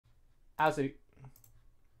I'll see.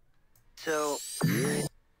 So,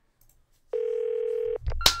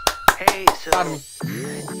 hey, so,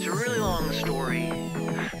 it's a really long story,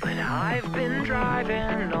 but I've been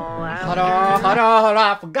driving all out. Hold on,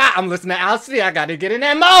 I forgot. I'm listening to Owl City. I gotta get in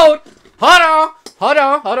that mode. Hold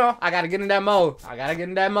on. I gotta get in that mode.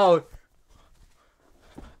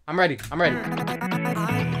 I'm ready.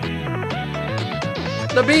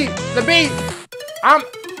 The beat.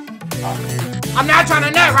 I'm not trying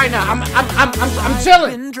to nut right now. I'm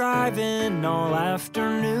chilling. Been driving all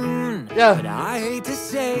afternoon. Yeah. But I hate to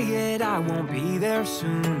say it, I won't be there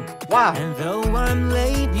soon. Why? And though I'm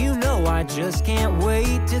late, you know I just can't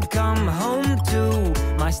wait to come home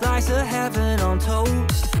to my slice of heaven on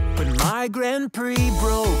toast. But my Grand Prix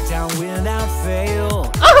broke down without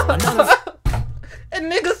fail. And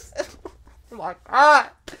niggas, oh my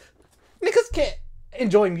God, niggas can't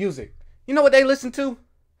enjoy music. You know what they listen to?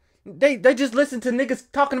 They just listen to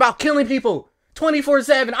niggas talking about killing people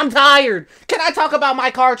 24/7. I'm tired. Can I talk about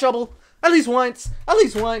my car trouble? At least once. Name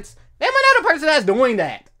another person that's doing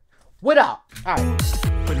that. What up? All right.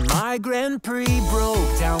 But my Grand Prix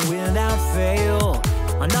broke down without fail.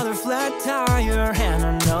 Another flat tire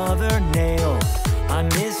and another nail. I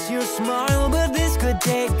miss your smile, but this could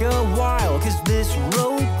take a while, 'cause this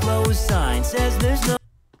road closed sign says there's no...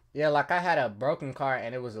 Yeah, like I had a broken car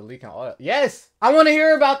and it was a leaking oil. Yes, I want to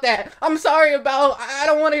hear about that. I'm sorry about. I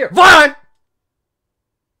don't want to hear. Vaughn.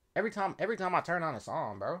 Every time I turn on a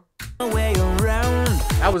song, bro. way around.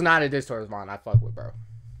 That was not a diss towards Vaughn. I fuck with, bro.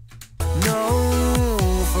 No,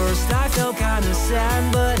 first I felt kinda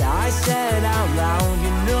sad, but I said out loud, you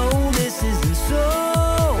know this isn't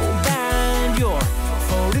so bad. Your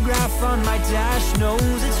photograph on my dash knows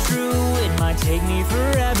it's true. It might take me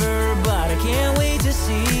forever, but I can't wait to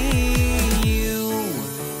see you.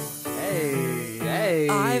 Hey.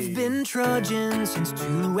 I've been trudging since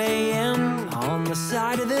 2 a.m. on the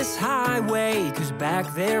side of this highway, 'cause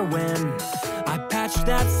back there when I patched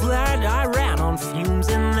that flat, I ran on fumes,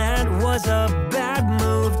 and that was a bad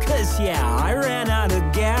move, 'cause yeah, I ran out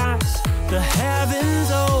of gas. The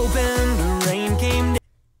heavens opened, the rain came down.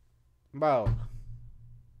 Bro.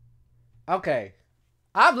 Okay.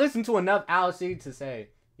 I've listened to enough Owl City to say,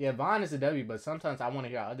 yeah, Vaughn is a W, but sometimes I want to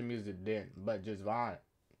hear other music then, but just Vaughn.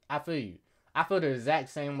 I feel you. I feel the exact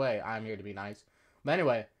same way. I'm here to be nice. But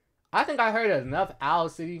anyway, I think I heard enough Owl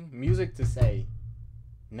City music to say,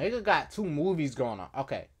 nigga got 2 movies going on.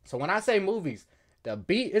 Okay, so when I say movies, the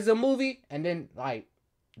beat is a movie, and then, like,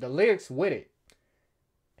 the lyrics with it.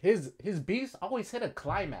 His beats always hit a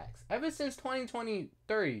climax. Ever since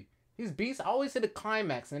 2023, his beats always hit a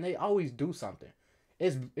climax, and they always do something.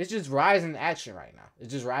 It's just rising action right now.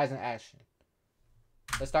 It's just rising action.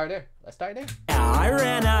 Let's start there. I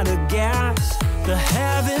ran out of gas. The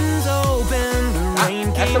heavens opened, the rain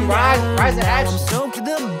that's came some down. rising Now action. I'm soaked to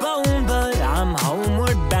the bone, but I'm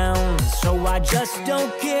homeward bound. So I just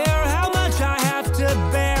don't care how much I have to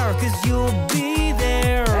bear, 'cause you'll be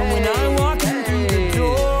there when I walk in through the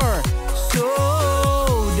door. So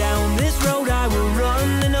down this road I will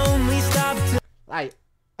run and only stop to... Like,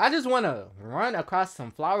 I just want to run across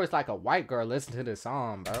some flowers like a white girl listen to this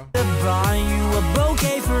song, bro. buy you a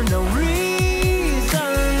bouquet for no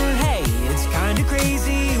reason. Hey, it's kinda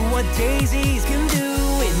crazy what daisies can do.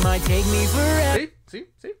 It might take me forever. See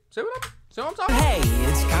what I'm talking about? Hey,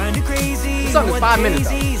 it's kinda crazy This song is what 5 minutes,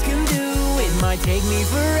 though. daisies can do. It might take me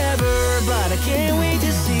forever, but I can't wait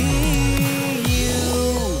to see you.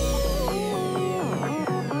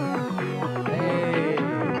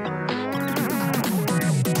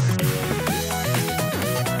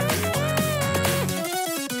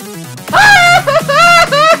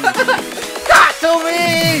 Got to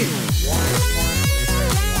me!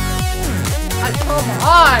 Come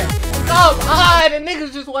on! And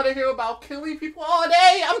niggas just want to hear about killing people all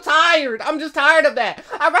day. I'm tired. I'm just tired of that.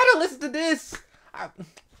 I'd rather listen to this.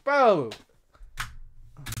 Bro.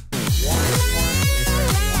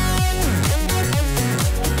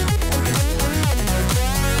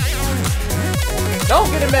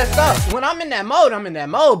 Don't get it messed up. When I'm in that mode, I'm in that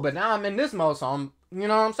mode. But now I'm in this mode, so I'm, you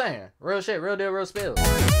know what I'm saying? Real shit, real deal, real spill. Well,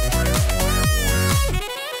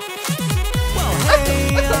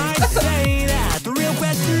 hey, I say that. The real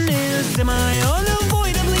question is, am I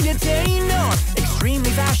unavoidably detained or extremely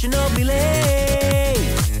fashionably late?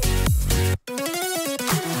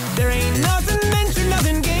 There ain't nothing mentioned,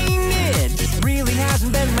 nothing gained. It just really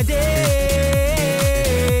hasn't been my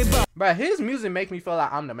day. But Bro, his music make me feel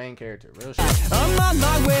like I'm the main character. Real shit. I'm on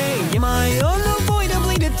my way. Am I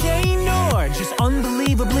unavoidably detained or just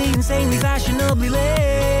unbelievably, insanely fashionably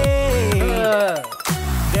late?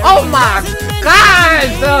 Oh my God!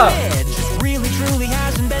 It just really, truly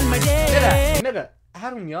hasn't been my day. Nigga,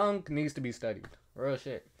 Adam Young needs to be studied. Real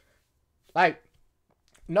shit. Like,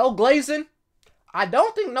 no glazing. I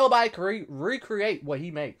don't think nobody can recreate what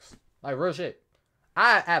he makes. Like, real shit.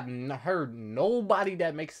 I have heard nobody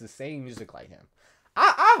that makes the same music like him.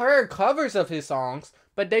 I've heard covers of his songs,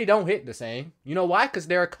 but they don't hit the same. You know why? Because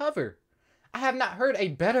they're a cover. I have not heard a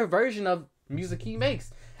better version of music he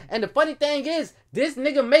makes. And the funny thing is, this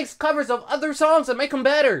nigga makes covers of other songs that make them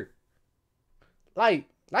better. Like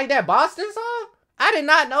that Boston song? I did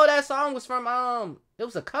not know that song was from, it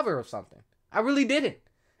was a cover of something. I really didn't.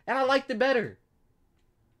 And I liked it better.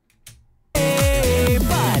 Hey,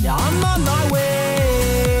 but I'm on my way.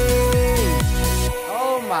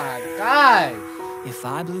 Oh my God. If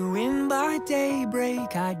I blew in by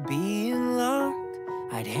daybreak, I'd be in luck.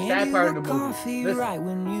 I'd hand you a coffee right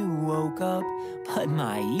when you woke up. But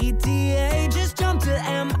my ETA just jumped to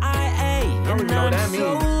MIA. And I'm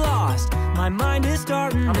so lost, my mind is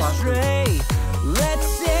starting to stray. Let's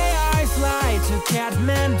say I fly to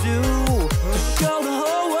Kathmandu to show the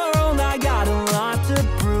whole world I got a lot to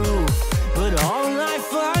prove. But all I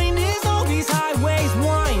find is all these highways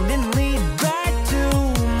wind and lead back to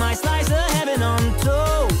my slice of heaven on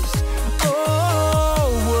toast. Oh,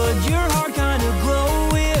 would your heart kind of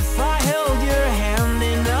glow if I held your hand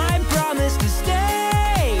and I promised to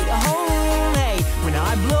stay home? Hey, when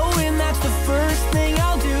I blow in, that's the first thing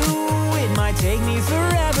I'll do. It might take me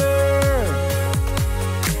forever.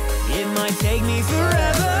 It might take me forever.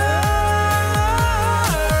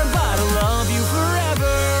 But I'll love you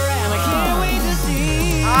forever. And I can't wait to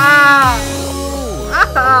see you.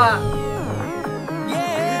 Yeah.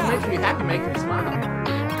 It makes me happy, makes me smile.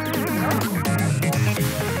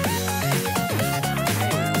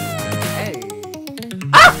 Hey.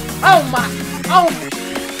 Ah! Oh my! Oh!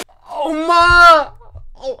 Oh my!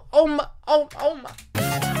 Oh my! Oh my!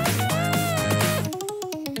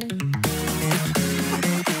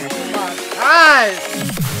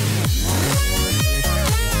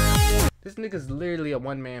 This nigga's literally a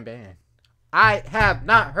one-man band. I have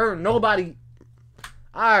not heard nobody.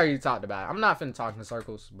 I already talked about it. I'm not finna talk in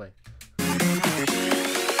circles, but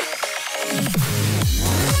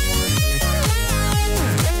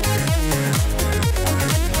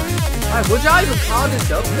like, would y'all even call this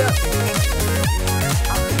dubstep?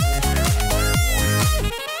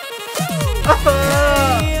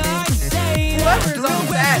 Whoever's on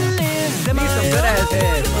that needs some good ass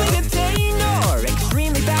head.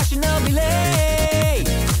 Extremely fashionably late.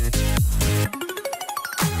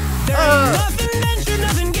 There ain't nothing mentioned,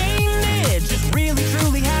 nothing gained. It just really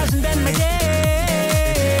truly hasn't been my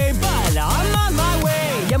day. But I'm on my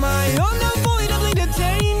way. Am I unavoidably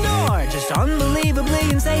detained or just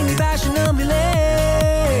unbelievably insanely fashionably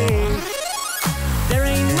late? There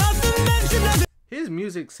ain't nothing mentioned, nothing. His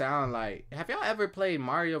music sound like. Have y'all ever played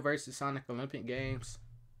Mario vs. Sonic Olympic games?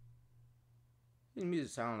 His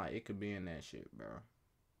music sound like it could be in that shit, bro.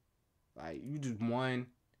 Like, you just won,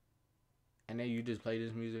 and then you just play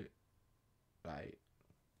this music.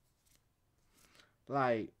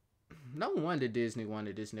 Like, no wonder Disney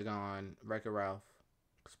wanted this nigga on Wreck-It Ralph.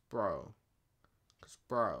 Cause bro.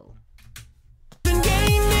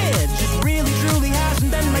 It just really truly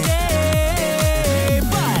hasn't been my day.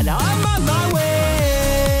 But I'm on my way.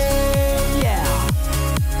 Yeah.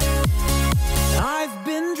 I've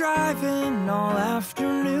been driving all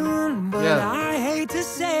afternoon, but I hate to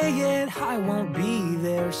say it, I won't be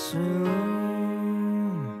there soon.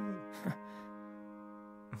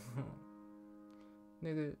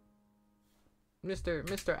 Nigga,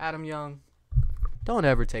 Mr. Adam Young, don't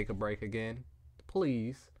ever take a break again,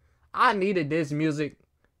 please. I needed this music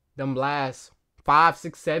them last 5,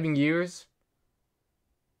 6, 7 years,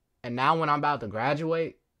 and now when I'm about to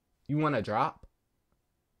graduate, you want to drop?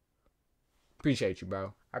 Appreciate you,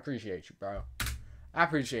 bro. I appreciate you, bro. I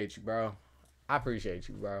appreciate you, bro. I appreciate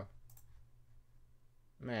you, bro.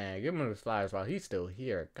 Man, give him the flowers while he's still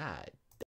here. God